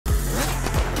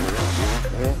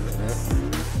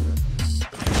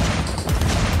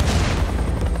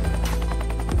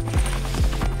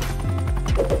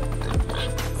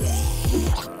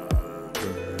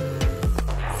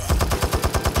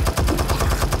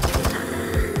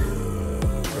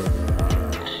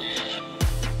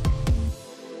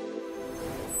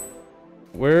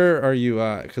where are you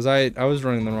at? Because I was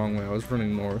running the wrong way. I was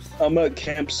running north. I'm at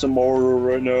Camp Samara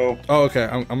right now. Oh, okay.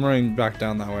 I'm running back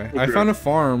down that way. Okay. I found a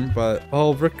farm, but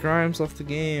oh, Rick Grimes left the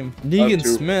game. Negan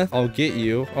Smith, I'll get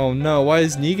you. Oh no, why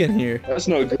is Negan here? That's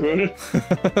not good.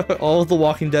 All of the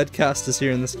Walking Dead cast is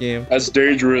here in this game. That's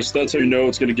dangerous. That's how you know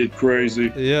it's gonna get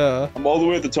crazy. Yeah. I'm all the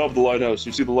way at the top of the lighthouse.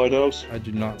 You see the lighthouse? I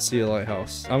do not see a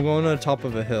lighthouse. I'm going to the top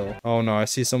of a hill. Oh no, I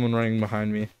see someone running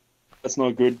behind me. That's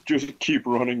not good. Just keep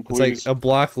running, please. It's like a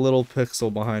black little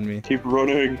pixel behind me. Keep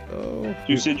running. Oh.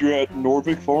 You said you're at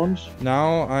Norvik Farms?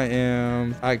 Now I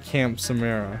am at Camp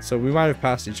Samara. So we might have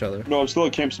passed each other. No, I'm still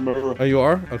at Camp Samara. Oh, you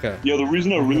are? Okay. Yeah, the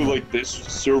reason I really like this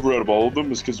server out of all of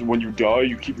them is because when you die,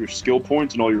 you keep your skill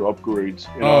points and all your upgrades.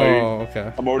 And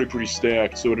okay. I'm already pretty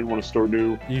stacked, so I didn't want to start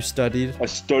new. You studied? I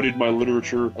studied my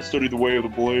literature. I studied the way of the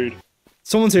blade.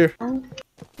 Someone's here.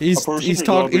 He's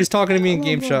talking to me in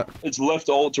game chat. It's left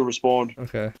alt to respond.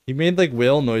 Okay. He made like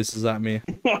whale noises at me.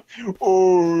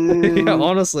 Oh. Yeah,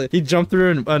 honestly. He jumped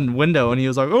through a window and he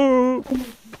was like, oh.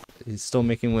 He's still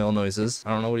making whale noises. I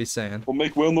don't know what he's saying. We'll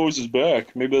make whale noises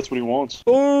back. Maybe that's what he wants.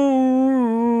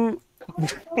 Oh.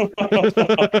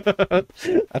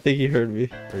 I think he heard me.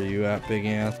 Where are you at, Big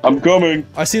Ant? I'm coming.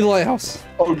 I see the lighthouse.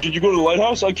 Oh, did you go to the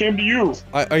lighthouse? I came to you.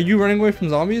 Are you running away from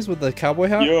zombies with a cowboy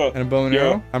hat? Yeah. And a bow and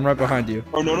arrow? I'm right behind you.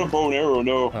 Oh, no, bow and arrow,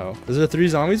 no. Oh. Is there 3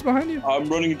 zombies behind you? I'm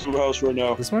running into a house right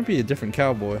now. This might be a different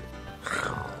cowboy.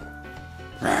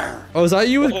 Oh, is that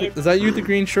you with the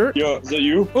green shirt? Yeah, is that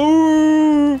you?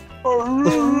 Ooh!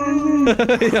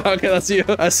 Yeah, okay, that's you.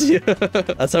 I see you.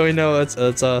 That's how we know it's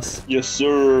us. Yes,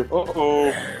 sir.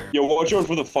 Uh-oh. Yeah, watch out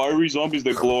for the fiery zombies.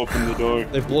 They blow up in the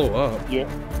dark. They blow up? Yeah.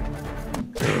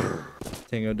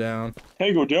 Tango down.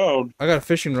 Tango down? I got a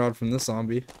fishing rod from this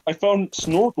zombie. I found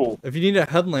snorkel. If you need a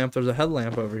headlamp, there's a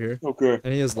headlamp over here. Okay.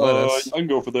 And he has lettuce. I can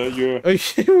go for that, yeah. Oh,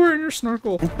 you were in your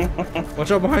snorkel.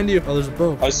 Watch out behind you. Oh, there's a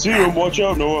bow. I see him. Watch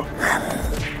out, Noah.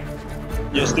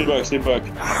 Yeah, stay back, stay back.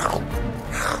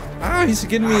 Ah, he's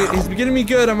getting me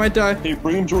good. I might die. Hey,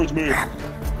 bring him towards me.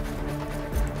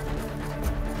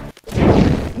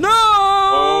 No!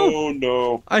 Oh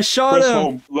no! I shot Press him.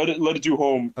 Home. Let it do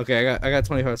home. Okay, I got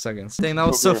 25 seconds. Dang, that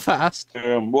was so fast.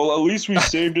 Damn. Well, at least we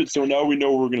saved it, so now we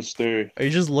know where we're gonna stay. Are you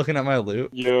just looking at my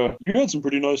loot? Yeah, you had some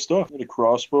pretty nice stuff. You had a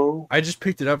crossbow. I just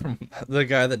picked it up from the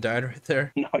guy that died right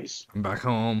there. Nice. I'm back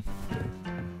home.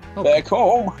 Oh, back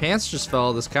home. Pants just fell out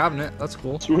of this cabinet. That's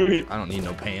cool. Sweet. I don't need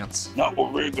no pants. Not where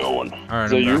we're going. All right,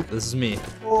 is that you? This is me.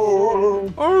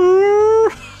 Oh.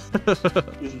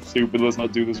 This is stupid. Let's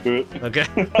not do this bit. Okay.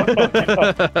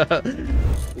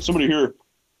 There's somebody here.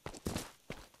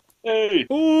 Hey.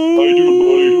 Ooh. How you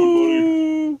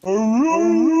doing, buddy?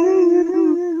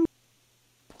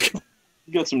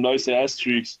 You got some nice ass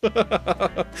cheeks.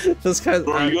 This guy's.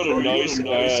 Bro, you got a nice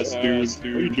ass,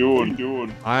 dude. How you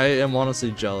doing? I am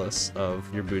honestly jealous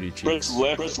of your booty cheeks.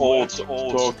 Press alt to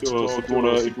talk to us if you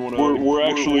wanna. We're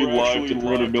actually live to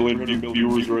 300 million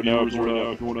viewers right now. If you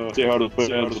wanna say hi to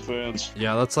the fans.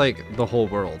 Yeah, that's like the whole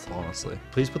world, honestly.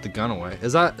 Please put the gun away.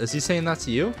 Is he saying that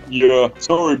to you? Yeah.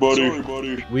 Sorry, buddy.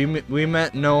 We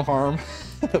meant no harm.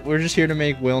 We're just here to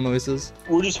make whale noises.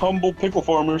 We're just humble pickle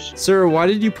farmers. Sir, why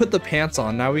did you put the pants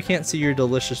on? Now we can't see your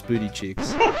delicious booty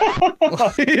cheeks.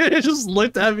 He just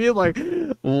looked at me like,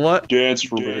 what? Dance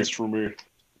for me.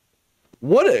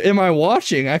 What am I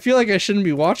watching? I feel like I shouldn't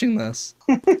be watching this.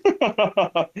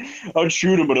 I'd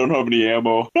shoot him, but I don't have any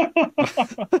ammo.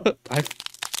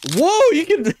 Whoa,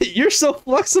 you're so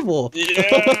flexible. Yeah.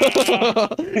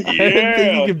 I didn't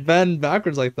think you could bend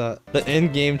backwards like that. The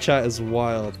in-game chat is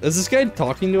wild. Is this guy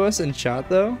talking to us in chat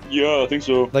though? Yeah, I think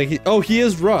so. Like he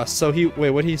is Russ. So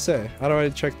wait, what did he say? How do I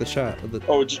check the chat?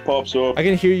 Oh, it just pops up. I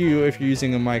can hear you if you're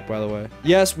using a mic, by the way.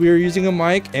 Yes, we are using a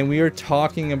mic and we are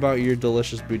talking about your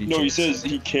delicious booty cheeks. No, he says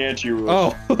he can't hear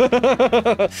us.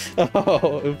 Oh.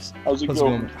 Oh, oops. How's it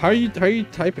going? How are you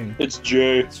typing? It's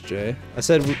Jay. It's Jay. I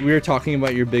said we were talking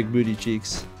about your big booty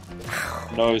cheeks.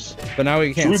 Nice. But now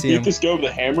we can't see him. Should we beat this guy with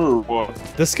a hammer or what?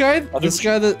 This guy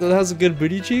that has good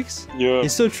booty cheeks? Yeah.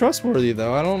 He's so trustworthy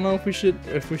though. I don't know if we should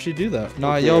do that.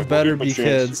 Nah, okay, y'all better be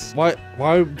kids. Why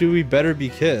do we better be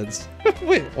kids?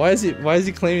 Wait, why is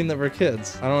he claiming that we're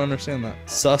kids? I don't understand that.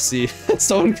 Sussy.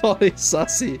 Someone called me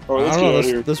sussy. Oh, let's I get don't out know. of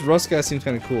here. This Russ guy seems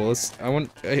kind of cool. I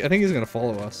think he's gonna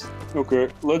follow us. Okay.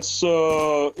 Let's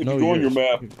if you go on your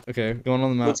map. Okay, going on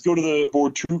the map. Let's go to the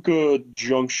Bortuca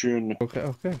Junction.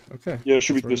 Okay. Yeah, it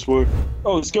should be this way.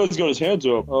 Oh, this guy's got his hands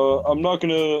up. I'm not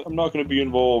gonna be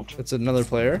involved. It's another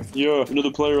player? Yeah,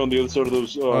 another player on the other side of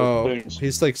those things.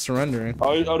 He's like surrendering.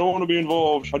 I don't want to be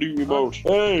involved. How do you emote?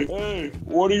 Hey,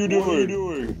 what are you doing?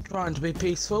 doing? Trying to be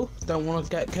peaceful. Don't want to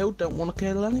get killed. Don't want to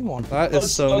kill anyone. That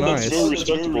is so nice. That's very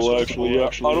respectable, actually. Yeah.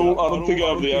 I don't think I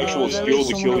have the actual skill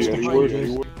to kill you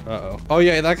anyway. Uh-oh. Oh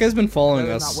yeah, that guy's been following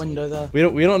us. That window there.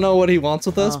 We don't know what he wants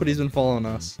with us, but he's been following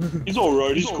us. He's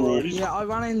alright, he's cool. Yeah, I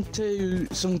ran into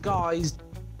some guys.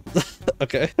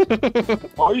 Okay.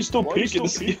 Why are you still peeking?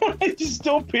 He's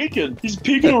still peeking. He's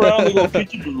peeking around like a little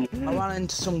peekaboo. I ran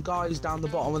into some guys down the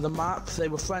bottom of the map. They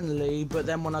were friendly, but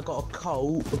then when I got a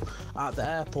colt at the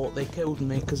airport, they killed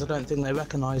me because I don't think they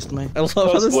recognised me. I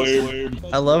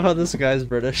love how this guy's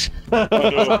British. I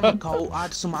found the colt, I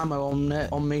had some ammo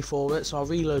on me for it, so I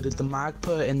reloaded the mag,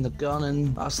 put it in the gun,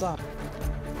 and that's that.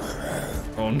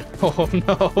 Oh no, oh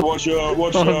no. Watch out,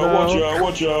 watch out, watch out,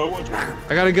 watch out, watch out.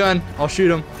 I got a gun. I'll shoot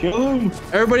him. Kill him.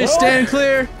 Everybody stand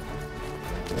clear.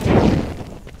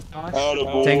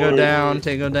 Attaboy. Tango down,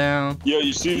 tango down. Yeah,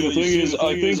 you see, the thing is,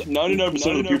 I think 99%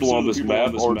 of the people on this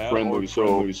map aren't friendly,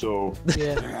 so...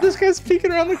 Yeah. This guy's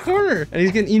peeking around the corner, and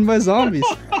he's getting eaten by zombies.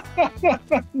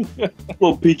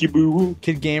 Little peekaboo.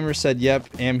 Kid Gamer said, yep,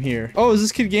 am here. Oh, is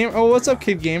this Kid Gamer? Oh, what's up,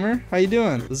 Kid Gamer? How you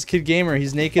doing? This is Kid Gamer.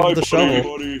 He's naked with a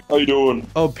shovel. Buddy. How you doing?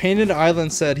 Oh, Painted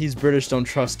Island said he's British, don't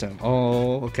trust him.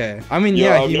 Oh, okay. I mean,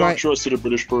 Yeah, yeah, I've he never might... trusted a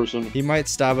British person. He might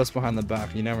stab us behind the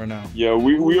back. You never know. Yeah,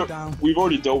 we've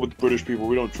already dealt with British people.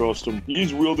 We don't trust him.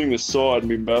 He's wielding the saw at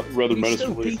me rather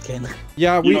menacingly.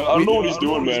 Yeah, I don't know what he's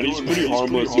doing, man. He's pretty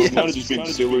harmless. He's kind of just being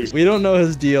silly. We don't know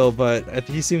his deal, but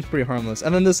he seems pretty harmless.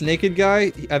 And then this naked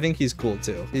guy, I think he's cool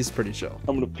too. He's pretty chill.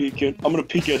 I'm gonna peek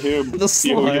at him. The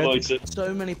See how he slide. likes it.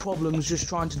 So many problems just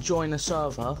trying to join a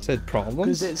server. Said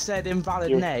problems? Because it said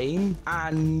invalid name,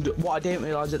 and what I didn't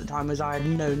realise at the time is I had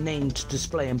no name to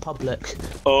display in public.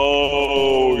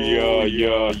 Oh, yeah.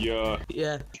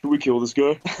 Yeah. Should we kill this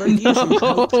guy? But usually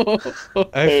help.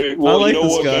 Hey, I well, like you know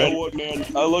this what, guy. man?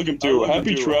 I like him too.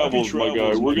 Happy travels, my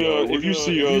guy. We're gonna, if you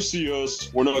see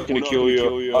us, we're not gonna kill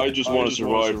you. I just want to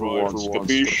survive for once.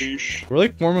 Capiche? We're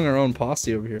like forming our own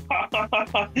posse over here. I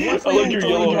like your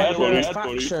yellow hat, buddy.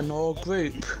 Faction or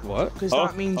group. What? Because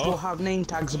that means we'll have name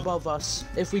tags above us.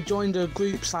 If we joined a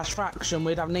group / faction,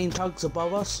 we'd have name tags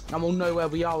above us, and we'll know where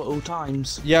we are at all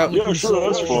times. Yeah, Yeah, sure,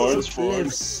 that's fine. That's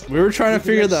fine. we were trying to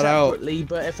figure that out.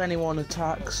 But if anyone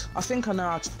attacks, I think I know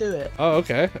how to do it. Oh,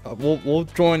 okay. We'll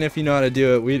join if you know how to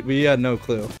do it. We had no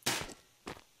clue.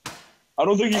 I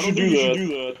don't think you should do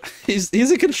that.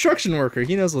 He's a construction worker.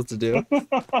 He knows what to do.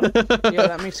 Yeah,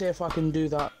 let me see if I can do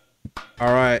that.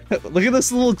 All right. Look at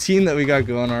this little team that we got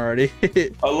going already.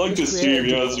 I like this team.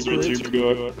 Yeah, it's a great team to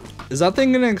go. Is that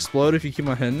thing gonna explode if you keep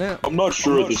on hitting it? I'm not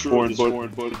sure at this point, but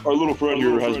our little friend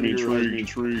here has me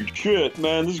intrigued. Shit,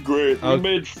 man, this is great. We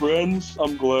made friends.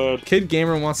 I'm glad. Kid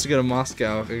Gamer wants to go to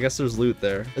Moscow. I guess there's loot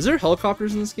there. Is there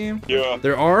helicopters in this game? Yeah.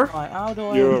 There are? Right, how do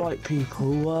I invite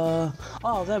people?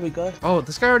 Oh, there we go. Oh,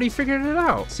 this guy already figured it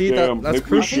out. See, that's maybe we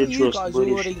proof. I think should you trust guys the are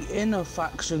British. already in a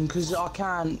faction because I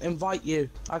can't invite you.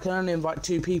 I can only invite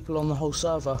 2 people on the whole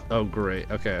server. Oh,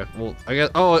 great. Okay. Well,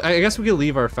 I guess we could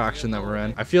leave our faction that we're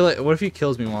in. I feel like, what if he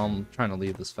kills me while I'm trying to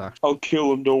leave this faction? I'll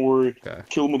kill him, don't worry. Okay.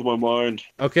 Kill him with my mind.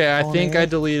 Okay, I think I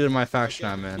deleted my faction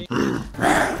I'm in.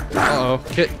 Uh-oh.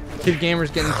 Kid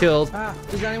Gamer's getting killed.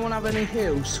 Does anyone have any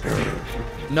heals?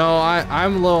 No,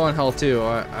 I'm low on health too.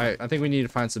 I think we need to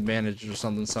find some bandages or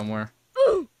something somewhere.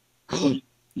 Oh,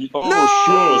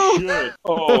 shit.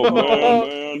 Oh,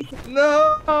 man.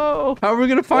 No! How are we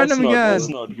gonna find him again? That's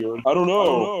not good. I don't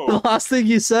know. The last thing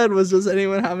you said was, does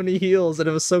anyone have any heals? And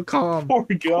it was so calm. Poor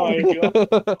guy.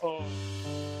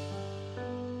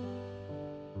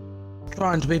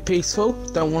 Trying to be peaceful.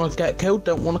 Don't want to get killed.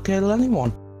 Don't want to kill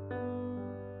anyone.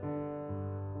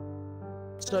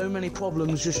 So many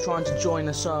problems just trying to join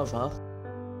a server.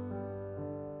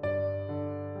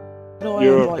 How do I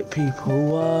invite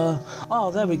people?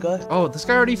 Oh, there we go. Oh, this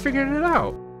guy already figured it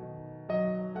out.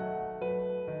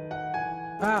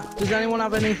 Does anyone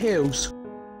have any heals?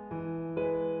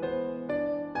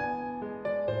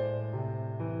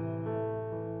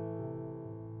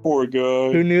 Poor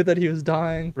guy. Who knew that he was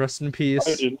dying? Rest in peace.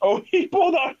 I didn't. Oh, he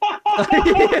pulled out.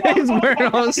 Yeah, he's wearing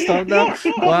all his stuff now.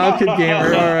 Wow, Kid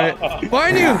Gamer. All right.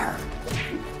 Find you.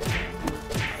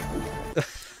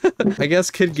 I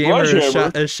guess Kid Gamer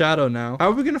is Shadow now. How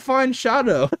are we gonna find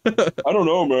Shadow? I don't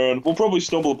know, man. We'll probably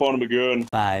stumble upon him again.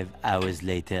 5 hours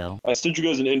later. I sent you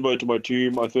guys an invite to my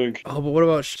team, I think. Oh, but what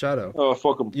about Shadow? Oh,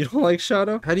 fuck him. You don't like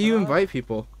Shadow? How do you invite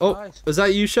people? Oh, Nice. is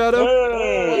that you, Shadow?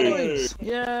 Hey!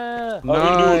 Yeah.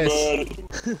 How you doing,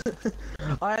 man?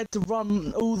 I had to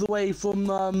run all the way from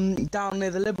down near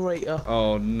the Liberator.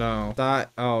 Oh no.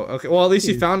 Oh, okay. Well, at least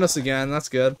you found us again. That's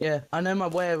good. Yeah, I know my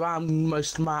way around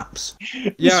most maps.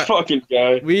 Yeah. This fucking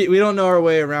guy. We don't know our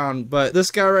way around, but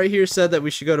this guy right here said that we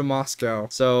should go to Moscow.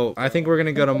 So I think we're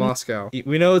gonna go to Moscow.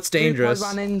 We know it's dangerous.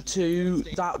 I ran into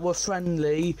that were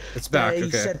friendly. It's back. They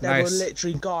Okay. said there Nice. were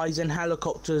literally guys in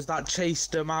helicopters that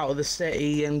chased them out of the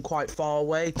city and quite far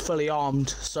away, fully armed.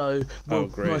 So we'll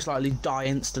most likely die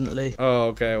instantly. Oh,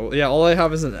 okay. Well, yeah. All I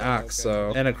have is an axe,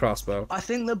 so and a crossbow. I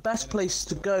think the best place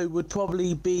to go would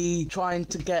probably be trying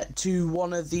to get to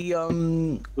one of the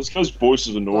This guy's voice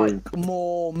is annoying. like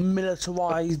more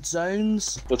militarized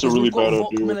zones. That's a really bad We've got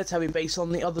idea. a military base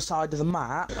on the other side of the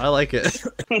map. I like it.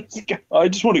 I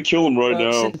just want to kill him right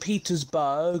now. St.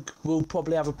 Petersburg will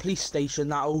probably have a police station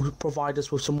that will provide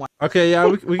us with some. Okay. Yeah.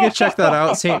 We can check that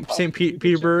out. St.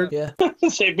 Petersburg. Yeah.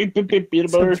 Say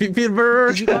Peterborough. Petersburg.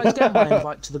 Did you guys get my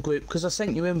invite to the group? Because I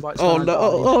sent you invites. Oh when I no!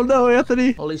 died. Oh no, Anthony!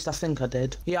 Or at least I think I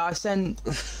did. Yeah, I sent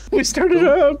We started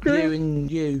our own you group.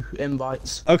 and you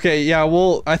invites. Okay, yeah.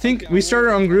 Well, I think we started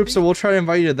our own group, so we'll try to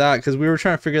invite you to that because we were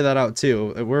trying to figure that out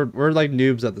too. We're like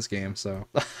noobs at this game, so.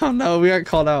 Oh no, we got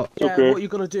called out. Yeah, Okay. what you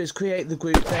gotta do is create the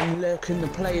group, then look in the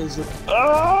players.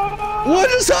 What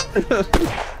is up?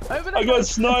 Over I there. got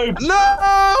sniped. No!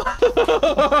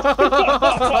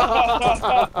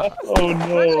 Oh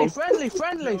no. Friendly.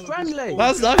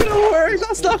 That's not gonna work.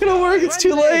 That's not gonna work. It's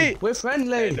too late. We're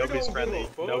friendly. Nobody's friendly.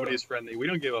 Nobody's friendly. We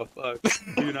don't give a fuck.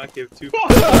 We do not give two.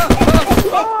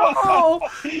 Oh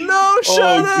no! Shut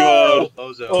up! God.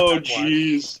 Bozo. Oh That's why.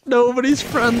 jeez. Nobody's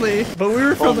friendly, but we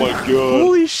were Oh friendly. my god.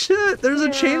 Holy shit! There's a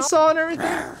chainsaw and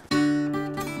everything.